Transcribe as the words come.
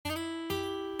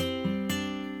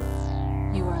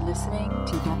listening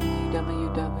to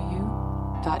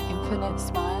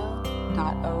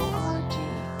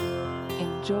www.infinitesmile.org.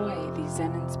 Enjoy these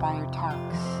Zen-inspired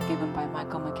talks given by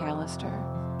Michael McAllister.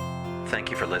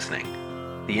 Thank you for listening.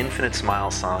 The Infinite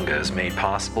Smile Sangha is made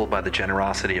possible by the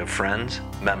generosity of friends,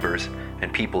 members,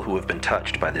 and people who have been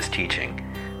touched by this teaching.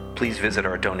 Please visit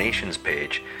our donations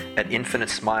page at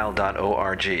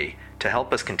infinitesmile.org to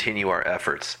help us continue our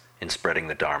efforts in spreading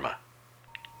the Dharma.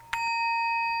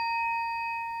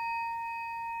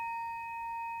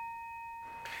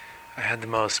 I had the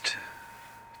most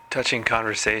touching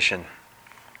conversation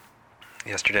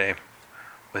yesterday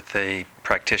with a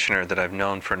practitioner that I've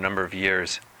known for a number of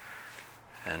years,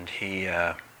 and he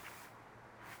and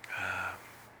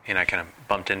I kind of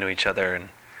bumped into each other and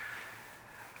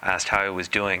asked how he was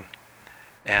doing.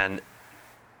 And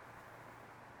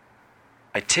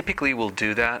I typically will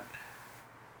do that,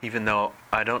 even though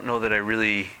I don't know that I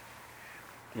really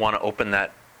want to open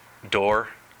that door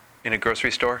in a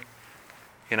grocery store.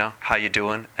 You know, how you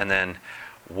doing? And then,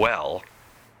 well,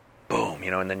 boom,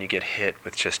 and then you get hit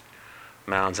with just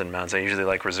mounds and mounds. I usually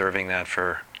like reserving that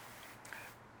for,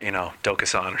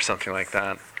 Dokusan or something like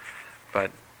that.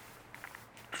 But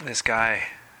this guy,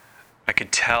 I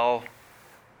could tell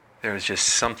there was just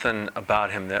something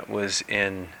about him that was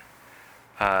in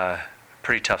a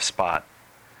pretty tough spot.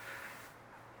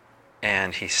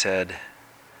 And he said,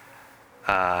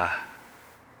 I'm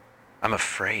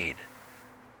afraid.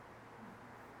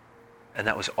 And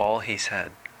that was all he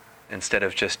said. Instead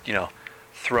of just,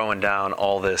 throwing down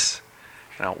all this,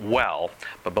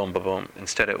 ba-boom, ba-boom.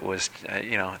 Instead it was,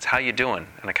 it's how you doing?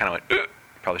 And I kind of went,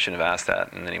 probably shouldn't have asked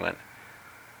that. And then he went,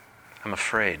 I'm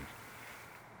afraid.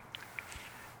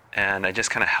 And I just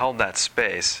kind of held that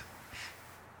space.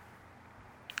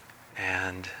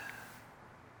 And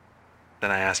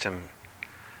then I asked him,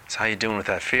 so how you doing with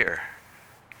that fear?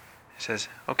 He says,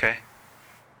 okay,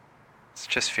 it's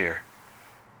just fear.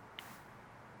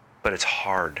 But it's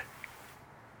hard.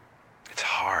 It's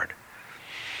hard.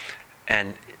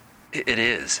 And it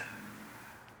is.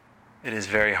 It is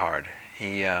very hard.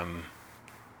 He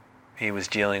was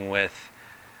dealing with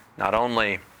not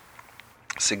only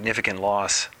significant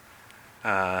loss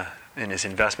in his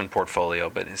investment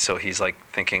portfolio, but so he's like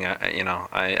thinking,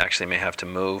 I actually may have to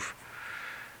move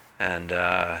and,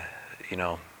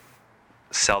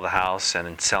 sell the house.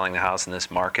 And selling the house in this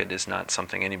market is not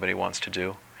something anybody wants to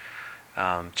do.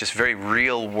 Just very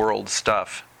real world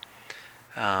stuff.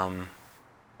 And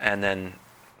then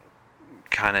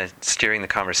kind of steering the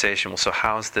conversation. Well, so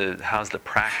how's the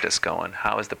practice going?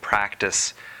 How is the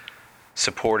practice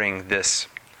supporting this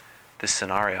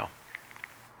scenario?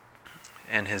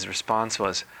 And his response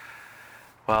was,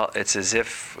 well, it's as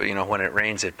if, when it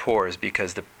rains, it pours,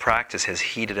 because the practice has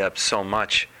heated up so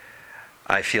much,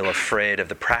 I feel afraid of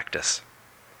the practice.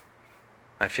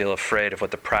 I feel afraid of what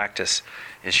the practice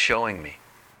is showing me.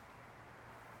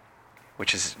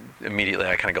 Which is, immediately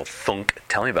I kind of go, thunk,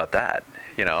 tell me about that,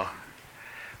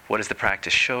 What is the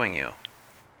practice showing you?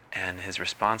 And his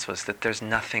response was that there's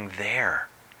nothing there.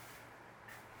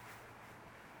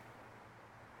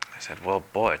 I said, well,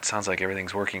 boy, it sounds like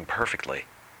everything's working perfectly.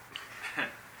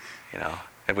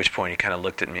 At which point he kind of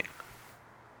looked at me,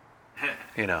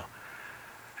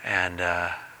 And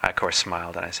I, of course,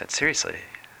 smiled, and I said, seriously,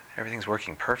 everything's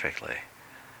working perfectly.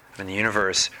 I mean, the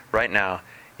universe, right now,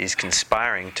 is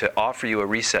conspiring to offer you a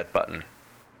reset button.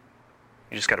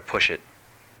 You just got to push it.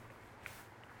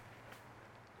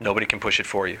 Nobody can push it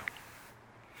for you.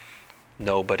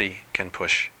 Nobody can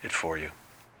push it for you.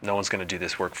 No one's going to do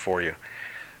this work for you.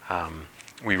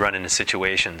 We run into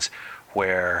situations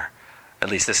where, at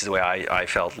least this is the way I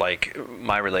felt like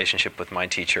my relationship with my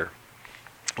teacher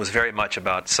was very much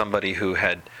about somebody who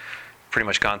had pretty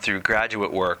much gone through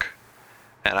graduate work,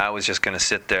 and I was just going to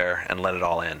sit there and let it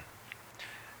all in.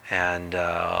 And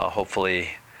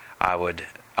hopefully I would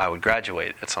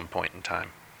graduate at some point in time.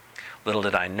 Little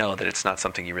did I know that it's not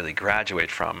something you really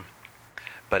graduate from,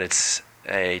 but it's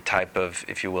a type of,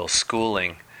 if you will,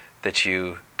 schooling that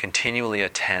you continually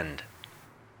attend.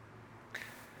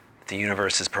 The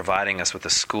universe is providing us with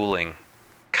a schooling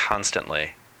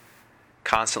constantly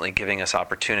giving us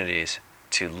opportunities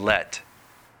to let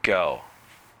go.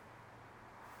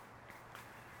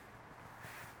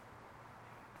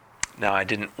 Now, I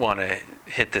didn't want to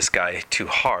hit this guy too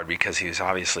hard because he was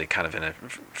obviously kind of in a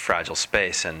fragile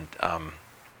space, and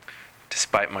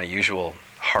despite my usual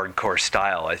hardcore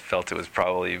style, I felt it was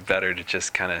probably better to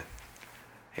just kind of,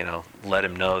 let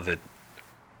him know that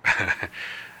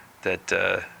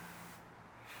that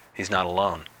he's not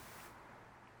alone,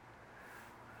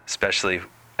 especially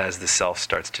as the self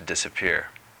starts to disappear.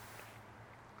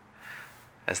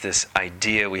 as this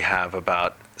idea we have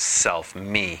about self,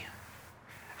 me,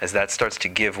 as that starts to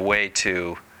give way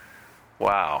to,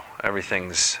 wow,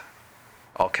 everything's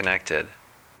all connected,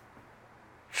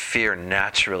 fear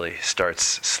naturally starts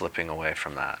slipping away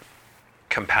from that.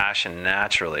 Compassion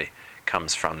naturally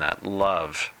comes from that.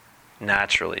 Love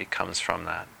naturally comes from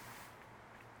that.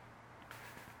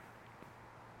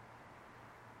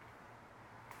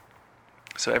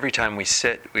 So every time we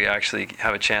sit, we actually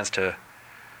have a chance to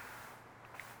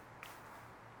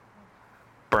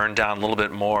burn down a little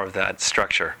bit more of that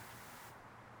structure.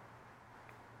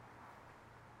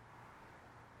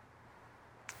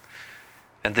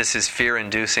 And this is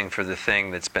fear-inducing for the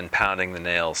thing that's been pounding the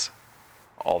nails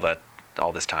all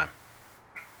this time.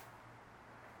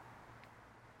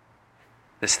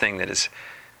 This thing that is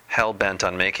hell-bent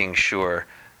on making sure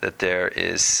that there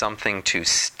is something to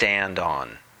stand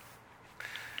on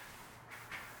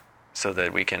so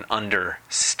that we can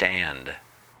understand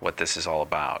what this is all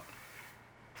about.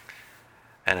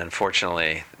 And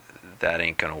unfortunately, that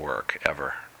ain't going to work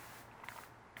ever.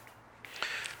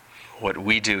 What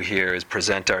we do here is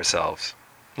present ourselves.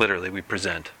 Literally, we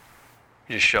present.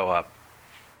 You just show up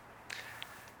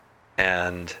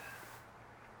and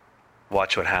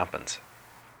watch what happens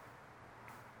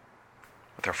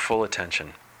with our full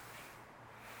attention.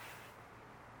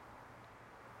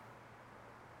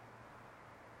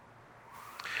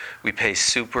 We pay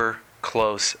super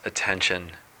close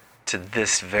attention to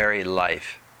this very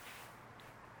life.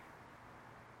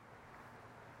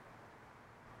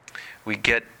 We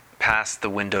get past the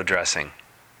window dressing.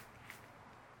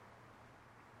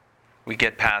 We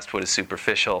get past what is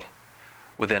superficial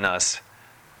within us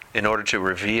in order to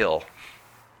reveal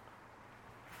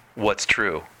what's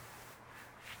true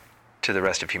to the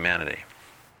rest of humanity.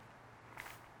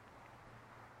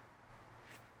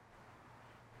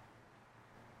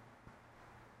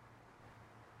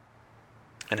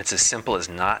 And it's as simple as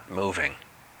not moving.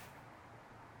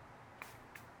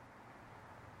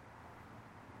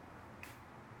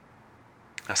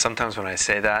 Now, sometimes when I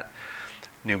say that,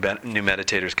 new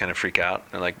meditators kind of freak out.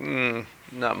 They're like,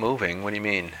 not moving? What do you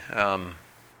mean?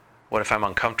 What if I'm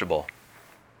uncomfortable?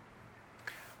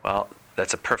 Well,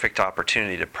 that's a perfect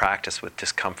opportunity to practice with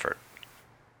discomfort.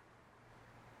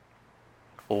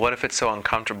 Well, what if it's so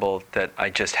uncomfortable that I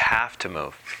just have to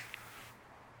move?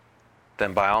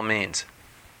 Then by all means,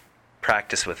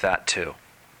 practice with that too.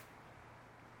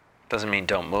 Doesn't mean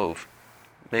don't move.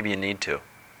 Maybe you need to.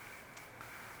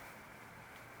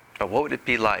 But what would it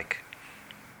be like?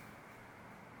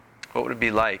 What would it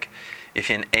be like if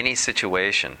in any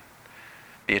situation,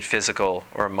 be it physical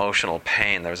or emotional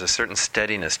pain, there was a certain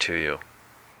steadiness to you,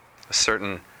 a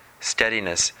certain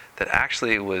steadiness that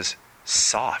actually was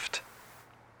soft?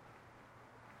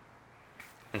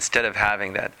 Instead of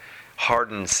having that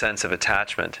hardened sense of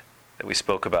attachment that we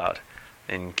spoke about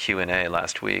in Q&A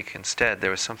last week, instead there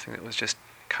was something that was just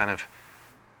kind of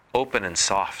open and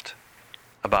soft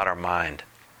about our mind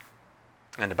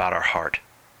and about our heart.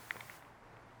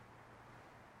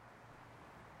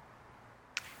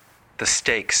 The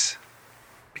stakes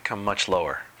become much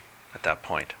lower at that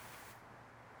point.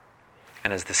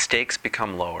 And as the stakes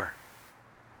become lower,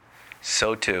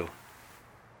 so too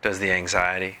does the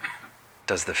anxiety,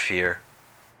 does the fear,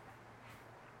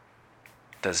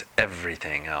 does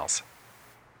everything else.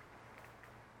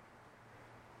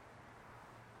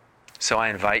 So I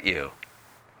invite you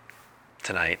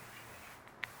tonight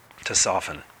to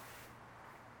soften.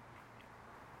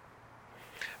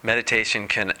 Meditation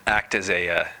can act as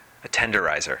a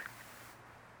tenderizer.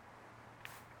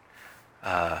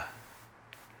 That,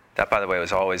 by the way,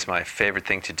 was always my favorite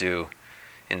thing to do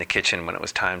in the kitchen when it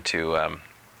was time to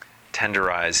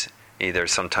tenderize either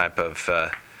some type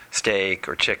of steak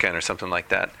or chicken or something like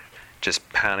that. Just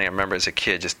pounding. I remember as a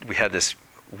kid, we had this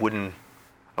wooden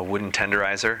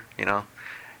tenderizer,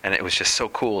 and it was just so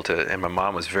cool and my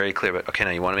mom was very clear about, okay,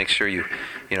 now you want to make sure you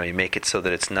make it so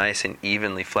that it's nice and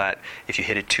evenly flat. If you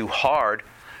hit it too hard,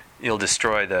 you'll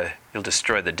destroy the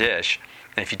dish.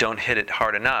 And if you don't hit it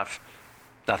hard enough,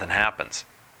 nothing happens.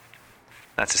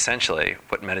 That's essentially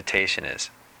what meditation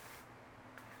is.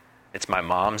 It's my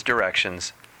mom's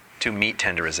directions to meat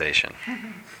tenderization.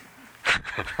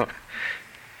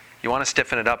 You want to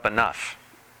stiffen it up enough,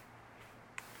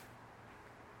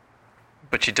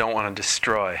 but you don't want to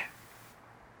destroy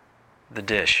the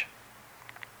dish.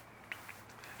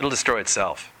 It'll destroy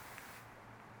itself,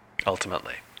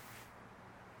 ultimately.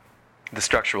 The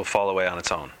structure will fall away on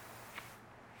its own.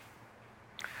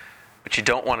 But you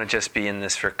don't want to just be in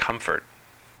this for comfort.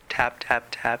 Tap, tap,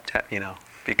 tap, tap,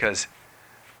 because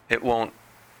it won't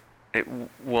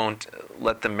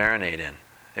let them marinate in.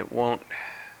 It won't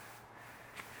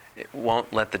It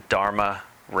won't let the Dharma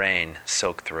rain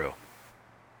soak through.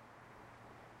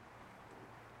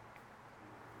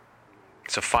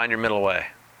 So find your middle way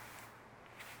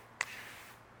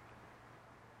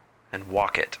and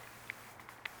walk it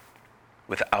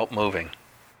without moving,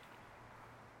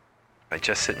 by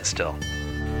just sitting still.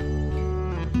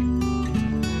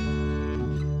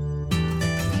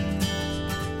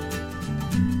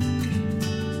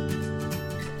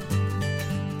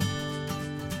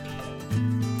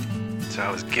 So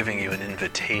I was giving you an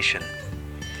invitation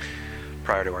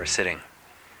prior to our sitting.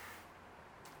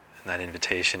 And that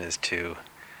invitation is to,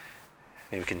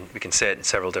 we can say it in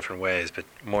several different ways, but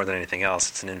more than anything else,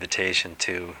 it's an invitation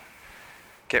to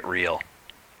get real.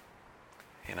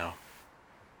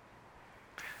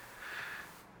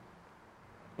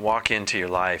 Walk into your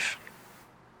life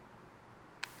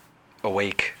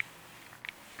awake,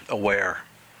 aware.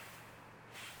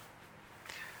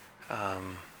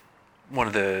 One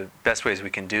of the best ways we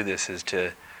can do this is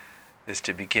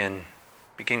to begin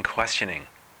questioning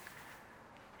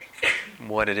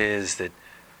what it is that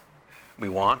we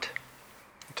want.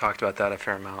 We talked about that a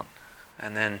fair amount.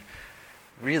 And then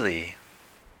really,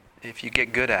 if you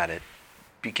get good at it,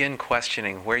 begin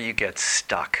questioning where you get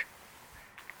stuck.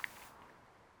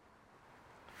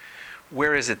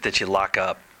 Where is it that you lock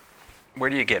up? Where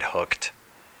do you get hooked?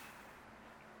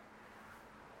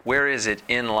 Where is it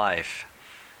in life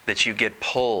that you get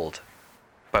pulled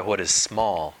by what is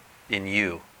small in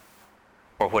you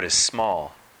or what is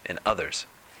small in others?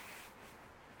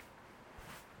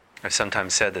 I've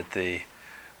sometimes said that the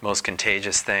most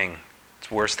contagious thing, it's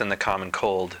worse than the common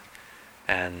cold,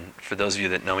 and for those of you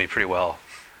that know me pretty well,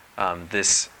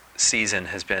 this season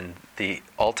has been the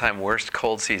all-time worst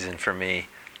cold season for me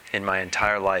in my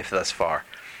entire life thus far.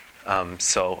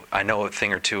 So I know a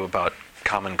thing or two about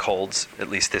common colds, at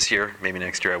least this year. Maybe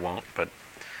next year I won't. But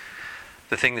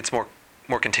the thing that's more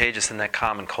contagious than that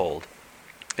common cold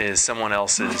is someone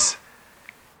else's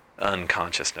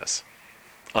unconsciousness.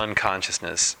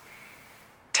 Unconsciousness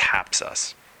taps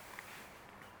us.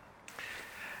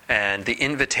 And the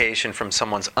invitation from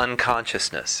someone's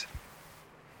unconsciousness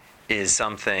is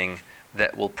something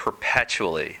that will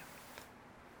perpetually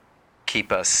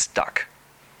keep us stuck.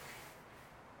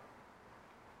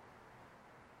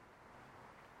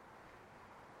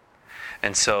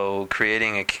 And so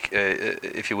creating,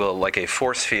 if you will, like a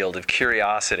force field of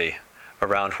curiosity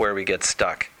around where we get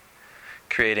stuck,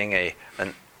 creating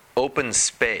an open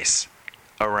space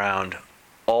around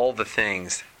all the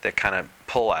things that kind of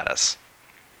pull at us,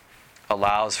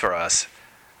 allows for us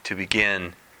to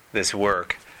begin this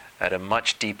work at a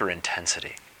much deeper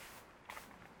intensity.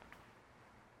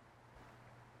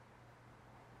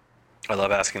 I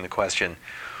love asking the question,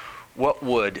 what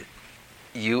would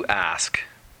you ask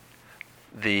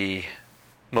the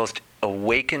most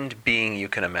awakened being you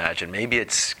can imagine? Maybe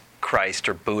it's Christ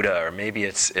or Buddha, or maybe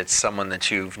it's someone that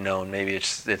you've known, maybe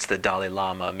it's the Dalai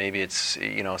Lama, maybe it's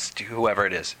whoever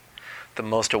it is. The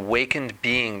most awakened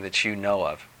being that you know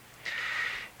of.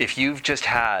 If you've just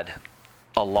had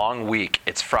a long week,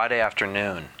 it's Friday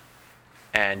afternoon,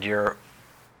 and you're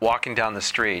walking down the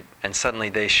street and suddenly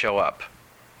they show up,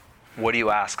 what do you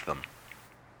ask them?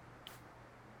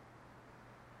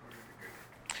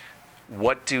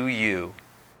 What do you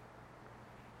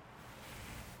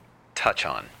touch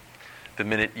on the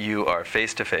minute you are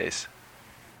face to face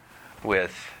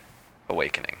with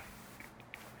awakening?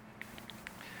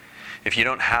 If you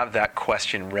don't have that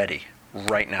question ready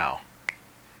right now,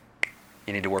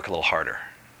 you need to work a little harder.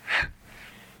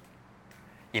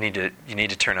 You need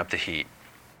to turn up the heat.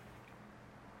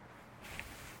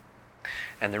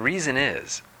 And the reason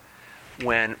is,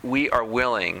 when we are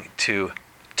willing to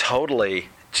totally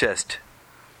just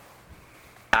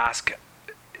ask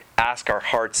our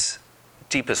heart's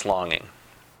deepest longing,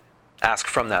 ask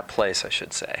from that place, I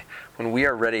should say, when we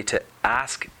are ready to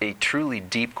ask a truly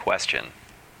deep question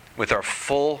with our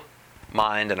full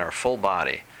mind and our full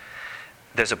body,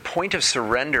 there's a point of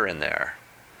surrender in there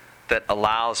that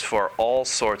allows for all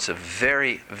sorts of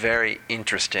very, very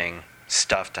interesting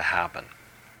stuff to happen.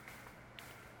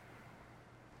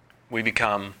 We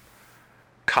become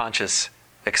conscious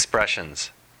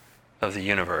expressions of the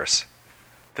universe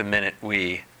the minute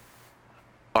we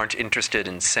aren't interested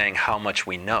in saying how much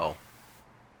we know,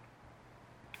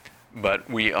 but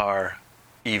we are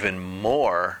even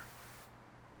more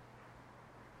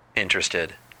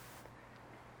interested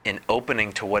in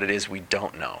opening to what it is we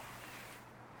don't know.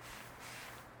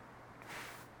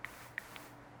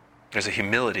 There's a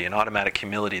humility, an automatic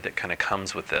humility that kind of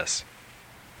comes with this.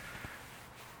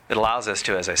 It allows us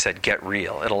to, as I said, get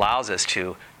real. It allows us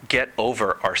to get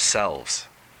over ourselves.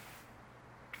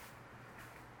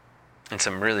 in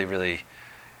some really, really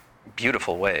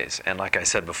beautiful ways. And like I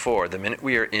said before, the minute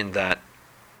we are in that,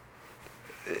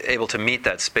 able to meet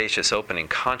that spacious opening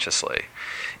consciously,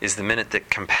 is the minute that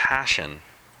compassion,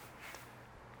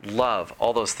 love,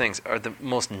 all those things are the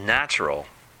most natural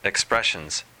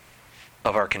expressions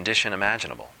of our condition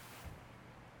imaginable.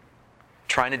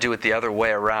 Trying to do it the other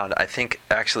way around, I think,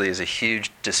 actually is a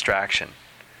huge distraction.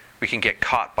 We can get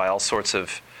caught by all sorts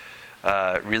of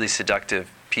really seductive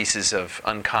pieces of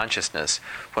unconsciousness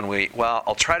when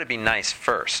I'll try to be nice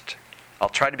first. I'll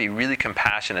try to be really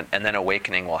compassionate, and then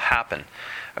awakening will happen.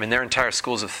 I mean, there are entire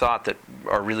schools of thought that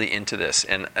are really into this,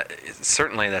 and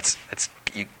certainly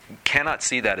you cannot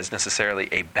see that as necessarily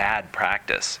a bad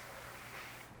practice.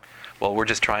 Well, we're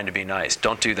just trying to be nice.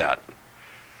 Don't do that.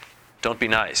 Don't be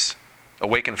nice.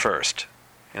 Awaken first.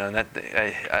 And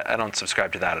I don't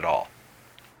subscribe to that at all.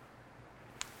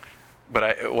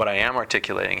 But what I am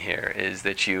articulating here is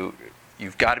that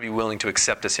you've got to be willing to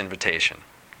accept this invitation.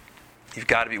 You've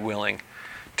got to be willing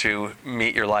to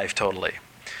meet your life totally.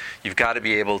 You've got to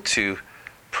be able to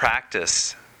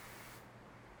practice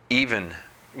even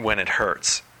when it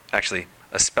hurts. Actually,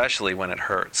 especially when it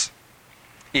hurts.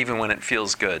 Even when it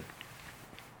feels good.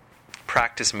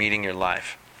 Practice meeting your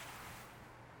life.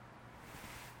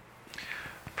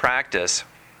 Practice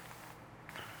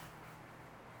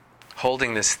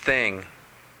holding this thing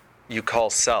you call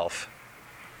self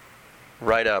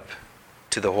right up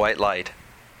to the white light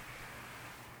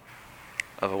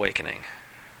of awakening.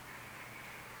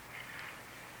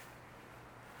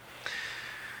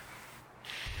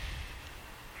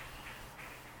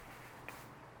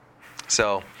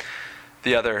 So,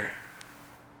 the other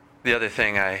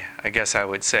thing I guess I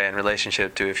would say in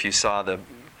relationship to if you saw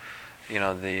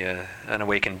an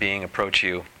awakened being approach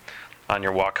you on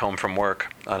your walk home from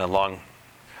work on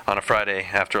a Friday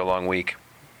after a long week,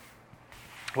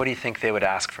 what do you think they would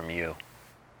ask from you?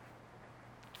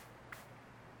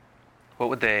 What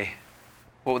would they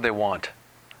want?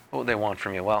 What would they want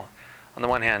from you? Well, on the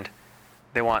one hand,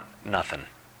 they want nothing.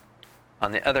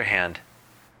 On the other hand,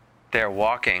 they're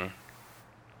walking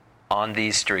on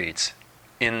these streets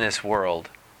in this world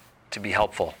to be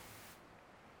helpful.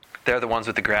 They're the ones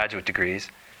with the graduate degrees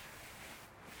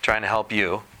trying to help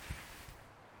you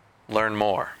learn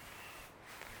more.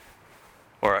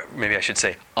 Or maybe I should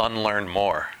say unlearn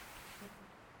more.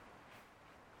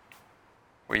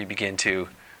 Where you begin to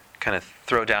kind of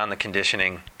throw down the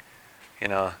conditioning,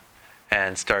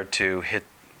 and start to hit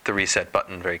the reset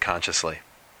button very consciously.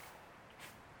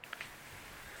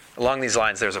 Along these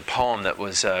lines, there's a poem that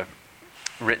was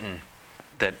written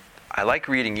that I like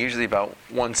reading usually about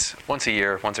once a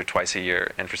year, once or twice a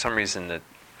year, and for some reason the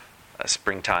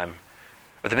springtime,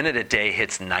 or the minute a day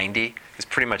hits 90 is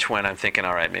pretty much when I'm thinking,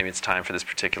 all right, maybe it's time for this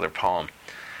particular poem.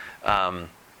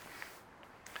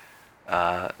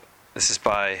 This is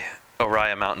by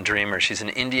Oriah Mountain Dreamer. She's an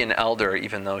Indian elder,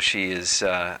 even though she is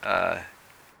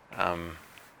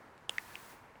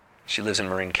she lives in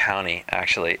Marin County,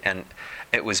 actually, and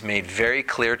it was made very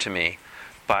clear to me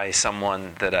by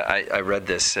someone that I read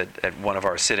this at one of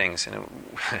our sittings, and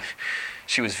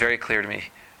she was very clear to me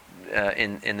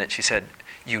in that she said,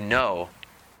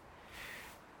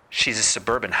 she's a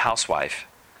suburban housewife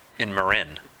in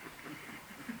Marin.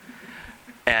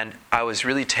 And I was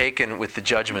really taken with the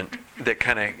judgment that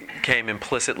kind of came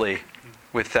implicitly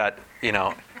with that,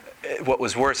 what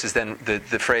was worse is then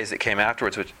the phrase that came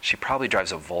afterwards, which she probably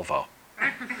drives a Volvo.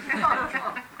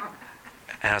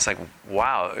 And I was like,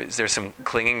 wow, is there some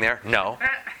clinging there? No.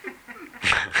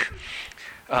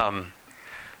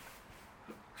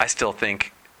 I still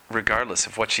think, regardless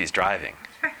of what she's driving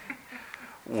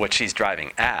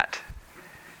at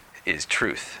is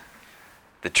truth.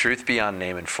 The truth beyond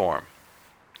name and form.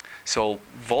 So,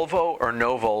 Volvo or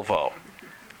no Volvo?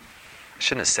 I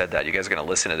shouldn't have said that. You guys are going to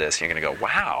listen to this and you're going to go,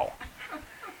 wow.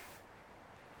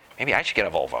 Maybe I should get a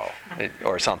Volvo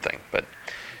or something. But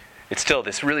it's still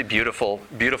this really beautiful,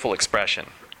 beautiful expression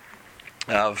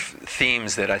of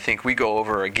themes that I think we go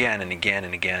over again and again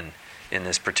and again in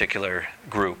this particular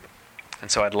group. And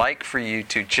so I'd like for you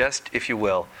to just, if you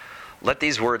will, let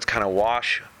these words kind of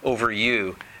wash over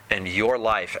you and your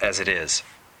life as it is.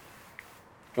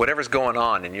 Whatever's going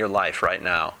on in your life right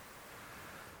now,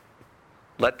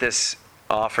 let this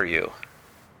offer you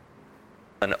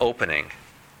an opening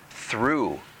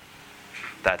through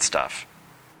that stuff.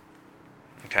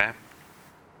 Okay?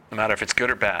 No matter if it's good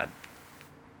or bad.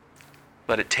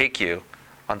 Let it take you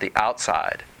on the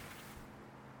outside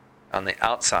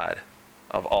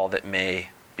of all that may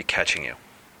be catching you.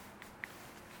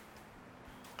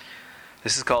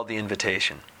 This is called the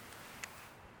invitation.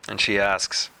 And she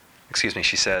says,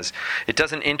 it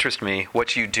doesn't interest me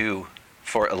what you do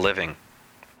for a living.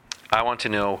 I want to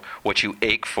know what you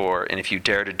ache for, and if you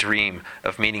dare to dream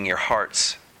of meeting your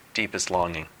heart's deepest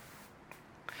longing.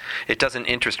 It doesn't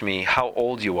interest me how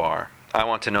old you are. I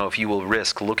want to know if you will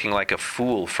risk looking like a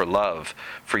fool for love,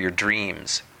 for your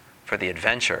dreams, for the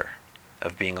adventure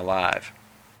of being alive.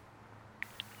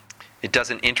 It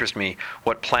doesn't interest me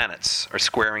what planets are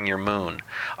squaring your moon.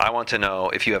 I want to know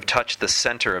if you have touched the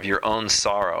center of your own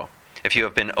sorrow, if you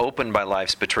have been opened by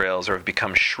life's betrayals or have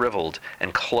become shriveled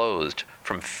and closed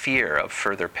from fear of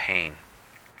further pain.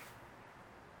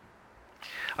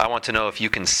 I want to know if you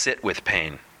can sit with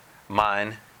pain,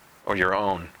 mine or your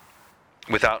own,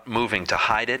 without moving to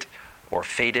hide it or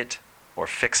fade it or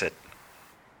fix it.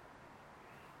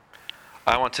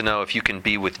 I want to know if you can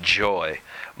be with joy,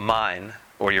 mine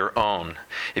or your own,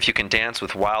 if you can dance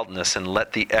with wildness and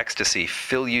let the ecstasy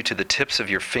fill you to the tips of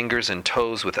your fingers and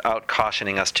toes without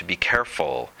cautioning us to be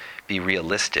careful, be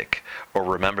realistic, or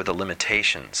remember the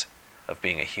limitations of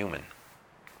being a human.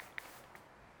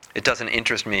 It doesn't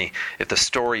interest me if the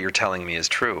story you're telling me is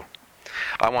true.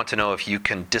 I want to know if you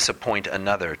can disappoint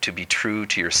another to be true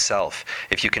to yourself,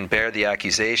 if you can bear the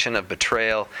accusation of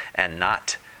betrayal and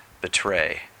not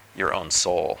betray your own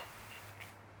soul.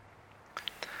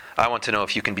 I want to know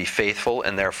if you can be faithful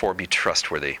and therefore be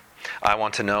trustworthy. I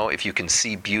want to know if you can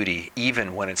see beauty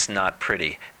even when it's not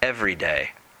pretty, every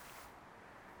day.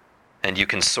 And you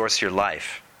can source your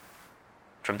life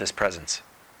from this presence.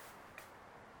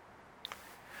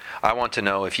 I want to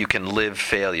know if you can live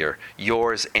failure,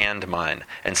 yours and mine,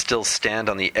 and still stand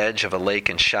on the edge of a lake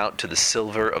and shout to the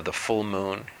silver of the full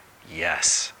moon,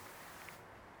 yes.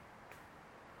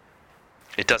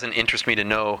 It doesn't interest me to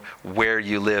know where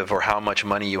you live or how much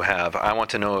money you have. I want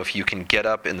to know if you can get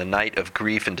up in the night of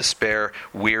grief and despair,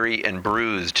 weary and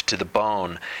bruised to the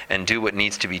bone, and do what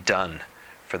needs to be done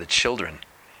for the children.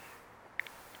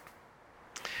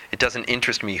 It doesn't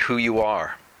interest me who you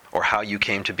are or how you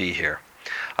came to be here.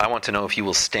 I want to know if you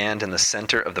will stand in the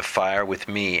center of the fire with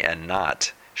me and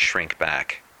not shrink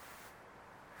back.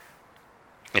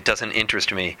 It doesn't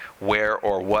interest me where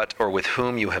or what or with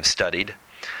whom you have studied.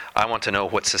 I want to know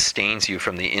what sustains you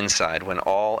from the inside when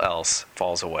all else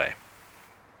falls away.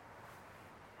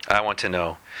 I want to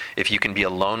know if you can be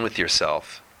alone with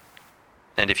yourself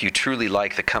and if you truly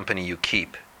like the company you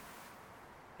keep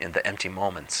in the empty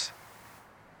moments.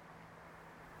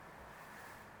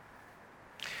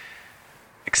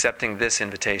 Accepting this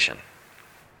invitation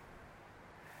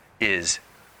is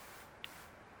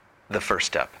the first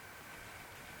step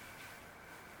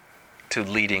to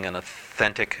leading an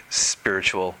authentic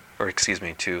spiritual,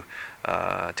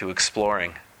 to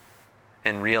exploring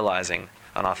and realizing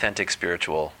an authentic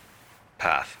spiritual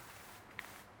path.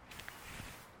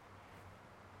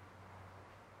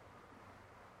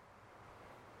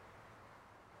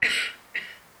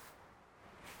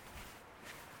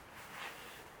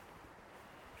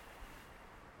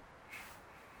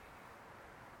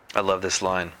 I love this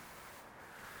line.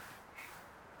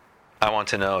 I want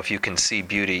to know if you can see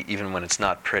beauty even when it's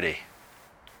not pretty.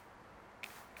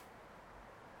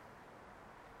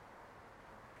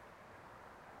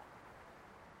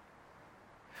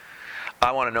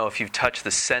 I want to know if you've touched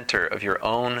the center of your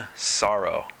own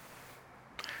sorrow.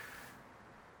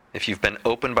 If you've been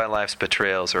opened by life's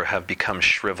betrayals or have become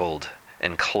shriveled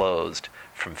and closed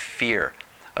from fear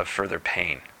of further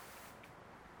pain.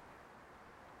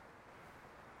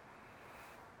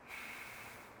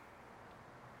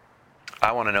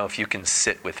 I want to know if you can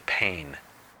sit with pain.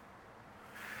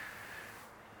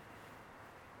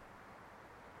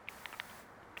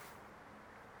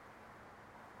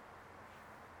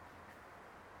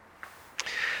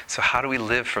 So how do we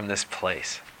live from this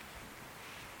place?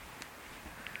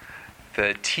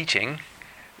 The teaching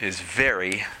is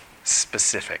very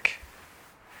specific.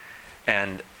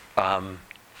 And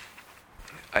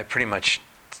I pretty much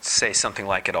say something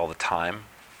like it all the time.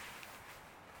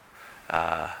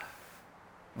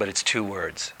 But it's 2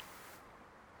 words.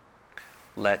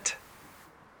 Let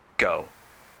go.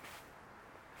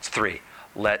 It's 3.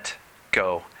 Let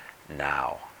go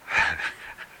now.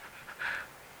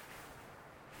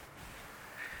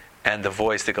 And the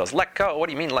voice that goes, let go? What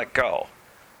do you mean let go?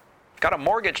 Got a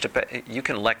mortgage to pay. You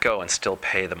can let go and still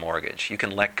pay the mortgage. You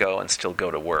can let go and still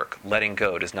go to work. Letting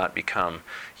go does not become,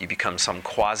 you become some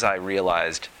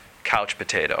quasi-realized couch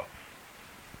potato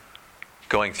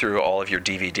going through all of your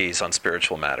DVDs on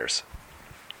spiritual matters.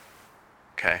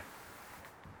 Okay?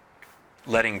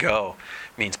 Letting go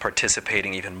means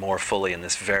participating even more fully in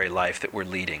this very life that we're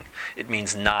leading. It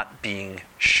means not being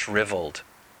shriveled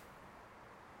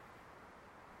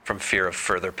from fear of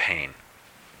further pain.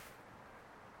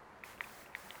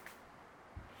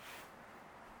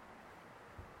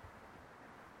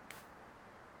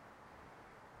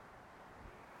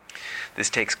 This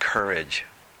takes courage.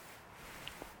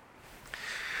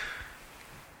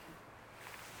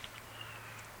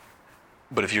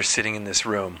 But if you're sitting in this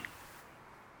room,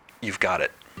 you've got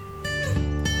it.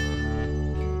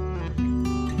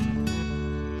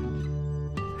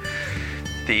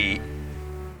 The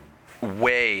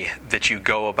way that you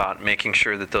go about making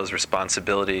sure that those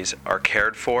responsibilities are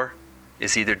cared for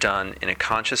is either done in a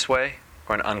conscious way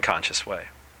or an unconscious way.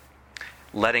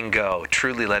 Letting go,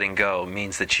 truly letting go,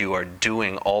 means that you are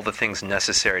doing all the things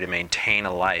necessary to maintain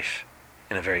a life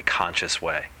in a very conscious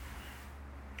way.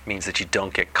 It means that you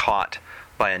don't get caught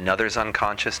by another's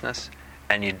unconsciousness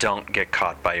and you don't get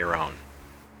caught by your own.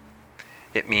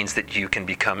 It means that you can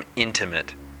become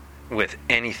intimate with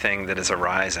anything that is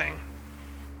arising.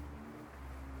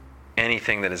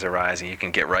 Anything that is arising, you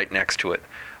can get right next to it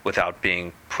without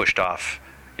being pushed off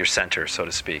your center, so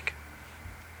to speak.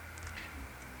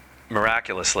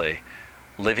 Miraculously,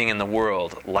 living in the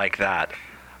world like that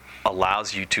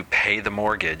allows you to pay the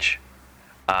mortgage.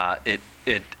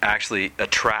 It actually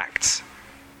attracts.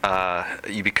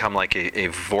 You become like a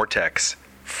vortex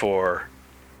for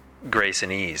grace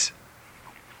and ease.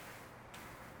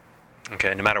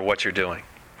 Okay, no matter what you're doing.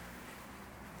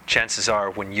 Chances are,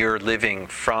 when you're living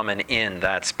from and in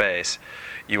that space,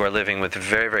 you are living with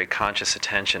very, very conscious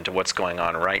attention to what's going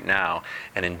on right now.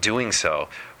 And in doing so,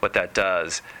 what that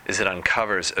does is it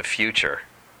uncovers a future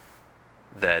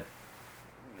that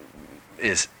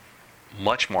is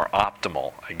much more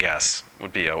optimal, I guess,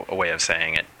 would be a way of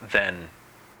saying it, than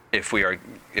if we are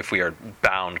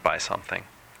bound by something,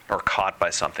 or caught by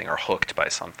something, or hooked by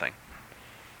something.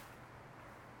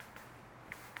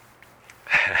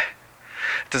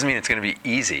 It doesn't mean it's going to be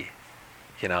easy,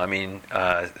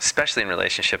 especially in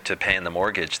relationship to paying the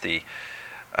mortgage.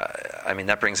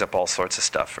 That brings up all sorts of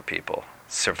stuff for people.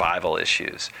 Survival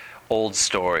issues, old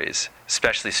stories,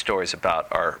 especially stories about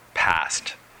our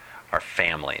past, our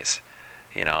families.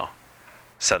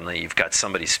 Suddenly you've got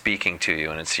somebody speaking to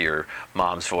you, and it's your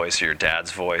mom's voice or your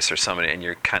dad's voice or somebody, and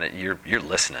you're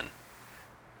listening.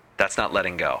 That's not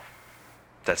letting go.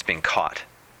 That's being caught.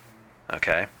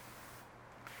 Okay?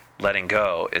 Letting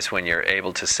go is when you're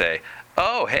able to say,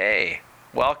 "Oh, hey,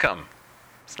 welcome.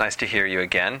 It's nice to hear you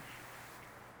again.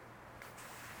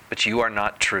 But you are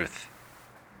not truth."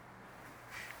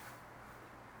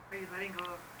 Are you letting go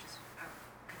of just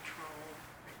control?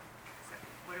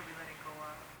 What are we letting go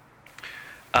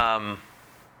of?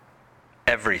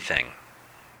 Everything.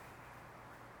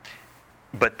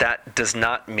 But that does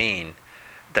not mean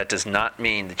that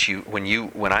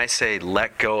when I say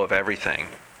let go of everything,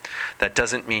 that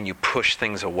doesn't mean you push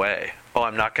things away. Oh,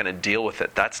 I'm not going to deal with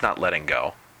it. That's not letting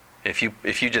go. If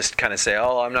you just kind of say,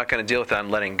 oh, I'm not going to deal with it, I'm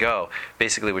letting go,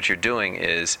 basically what you're doing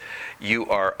is you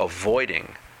are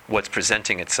avoiding what's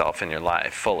presenting itself in your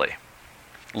life fully.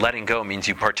 Letting go means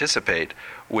you participate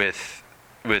with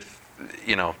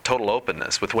total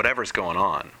openness with whatever's going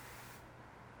on.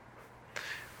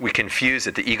 We confuse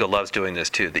it. The ego loves doing this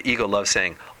too. The ego loves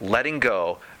saying, letting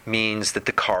go means that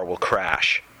the car will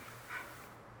crash.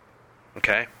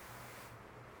 Okay?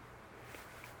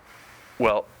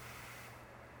 Well,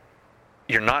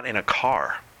 you're not in a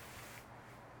car.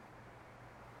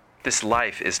 This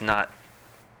life is not,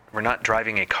 we're not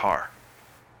driving a car.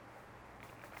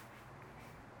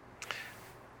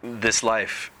 This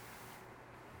life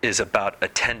is about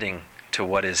attending to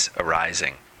what is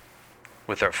arising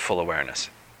with our full awareness.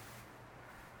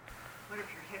 What if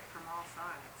you're hit from all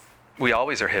sides? We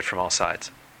always are hit from all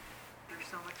sides. There's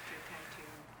so much to attend to, you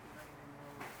don't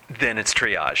even know. Then it's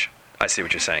triage. I see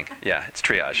what you're saying. Yeah, it's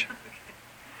triage.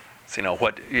 So,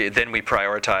 then we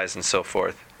prioritize and so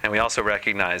forth. And we also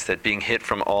recognize that being hit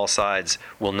from all sides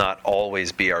will not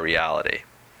always be our reality.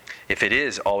 If it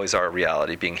is always our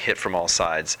reality, being hit from all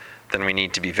sides, then we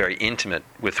need to be very intimate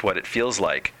with what it feels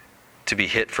like to be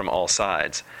hit from all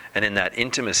sides. And in that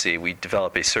intimacy, we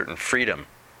develop a certain freedom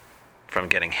from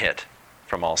getting hit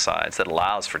from all sides that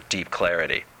allows for deep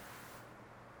clarity.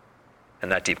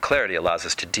 And that deep clarity allows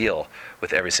us to deal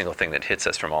with every single thing that hits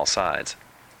us from all sides.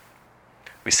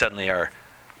 We suddenly are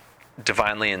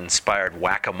divinely inspired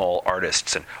whack-a-mole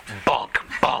artists, and bonk,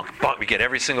 bonk, bonk. We get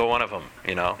every single one of them,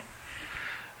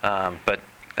 But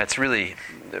that's really,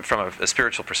 from a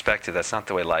spiritual perspective, that's not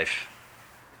the way life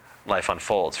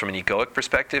unfolds. From an egoic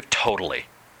perspective, totally.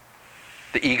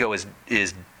 The ego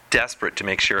is desperate to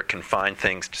make sure it can find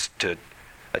things to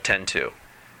attend to.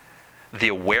 The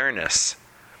awareness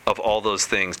of all those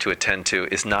things to attend to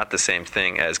is not the same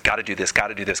thing as got to do this, got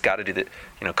to do this, got to do that.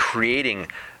 Creating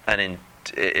an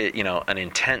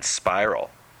intense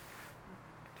spiral.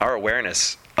 Our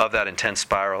awareness of that intense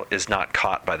spiral is not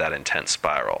caught by that intense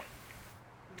spiral.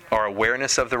 Yeah. our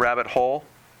awareness of the rabbit hole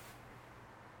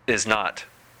is not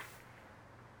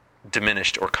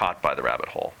diminished or caught by the rabbit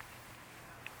hole.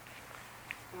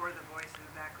 Or the voice in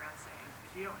the background saying,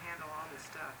 if you don't handle all this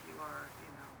stuff, you are,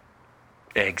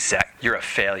 You're a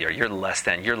failure. You're less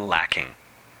than. You're lacking.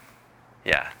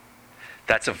 Yeah.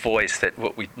 That's a voice that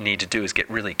what we need to do is get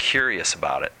really curious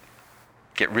about it.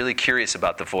 Get really curious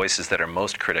about the voices that are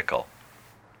most critical.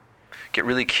 Get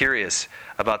really curious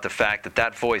about the fact that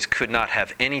that voice could not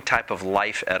have any type of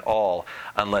life at all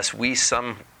unless we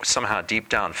somehow deep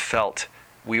down felt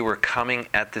we were coming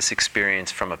at this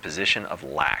experience from a position of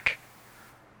lack.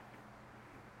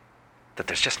 That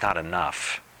there's just not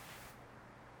enough.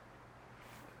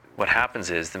 What happens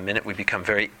is, the minute we become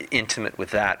very intimate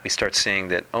with that, we start seeing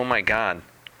that, oh my God,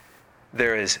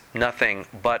 there is nothing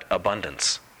but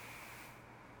abundance.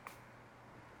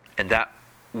 And that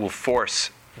will force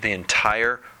the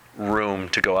entire room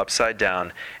to go upside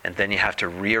down, and then you have to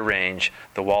rearrange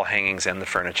the wall hangings and the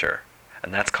furniture.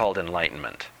 And that's called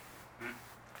enlightenment.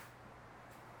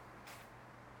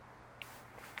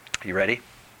 You ready?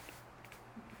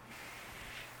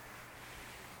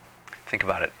 Think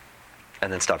about it,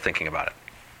 and then stop thinking about it.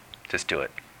 Just do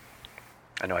it.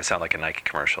 I know I sound like a Nike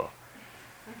commercial,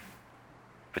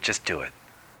 but just do it.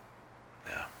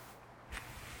 Yeah.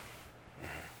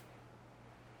 Mm-hmm.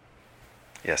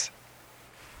 Yes?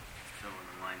 So in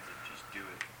the lines of just do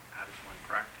it, how does one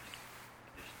practice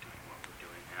just doing what we're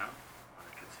doing now on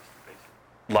a consistent basis?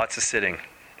 Lots of sitting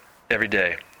every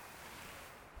day.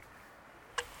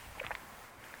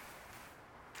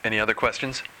 Any other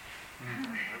questions?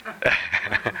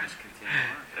 Just continue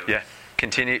on. Yeah,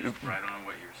 continue. Right on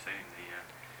what you were saying.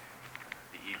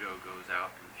 The ego goes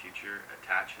out in the future,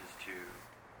 attaches to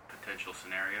potential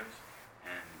scenarios,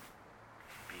 and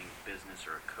being a business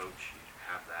or a coach, you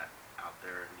have that out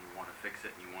there, and you want to fix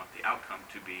it, and you want the outcome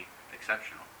to be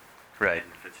exceptional. Right.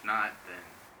 And if it's not, then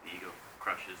the ego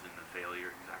crushes in the failure,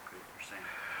 exactly what you're saying.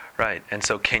 Right, and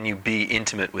so can you be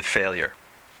intimate with failure?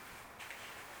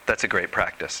 That's a great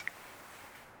practice.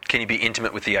 Can you be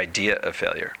intimate with the idea of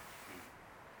failure?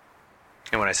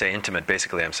 And when I say intimate,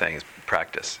 basically I'm saying is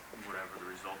practice. Whatever the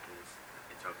result is,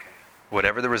 it's okay.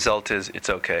 Whatever the result is, it's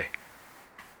okay.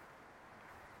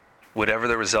 Whatever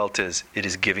the result is, it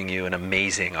is giving you an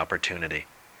amazing opportunity.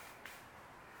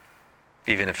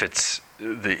 Even if it's,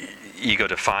 the ego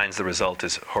defines the result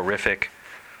as horrific,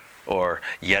 or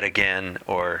yet again,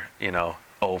 or,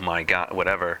 oh my God,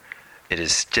 whatever, it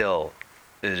is still,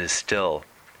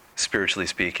 spiritually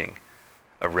speaking,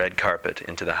 a red carpet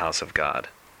into the house of God.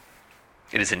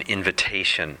 It is an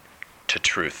invitation to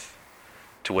truth,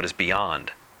 to what is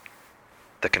beyond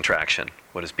the contraction,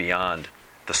 what is beyond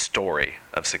the story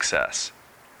of success,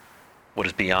 what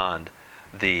is beyond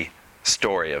the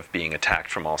story of being attacked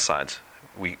from all sides.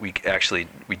 We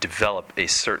develop a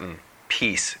certain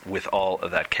peace with all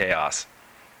of that chaos.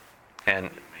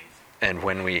 And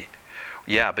when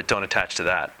but don't attach to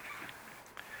that.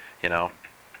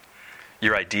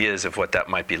 Your ideas of what that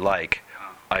might be like,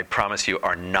 I promise you,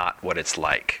 are not what it's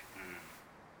like.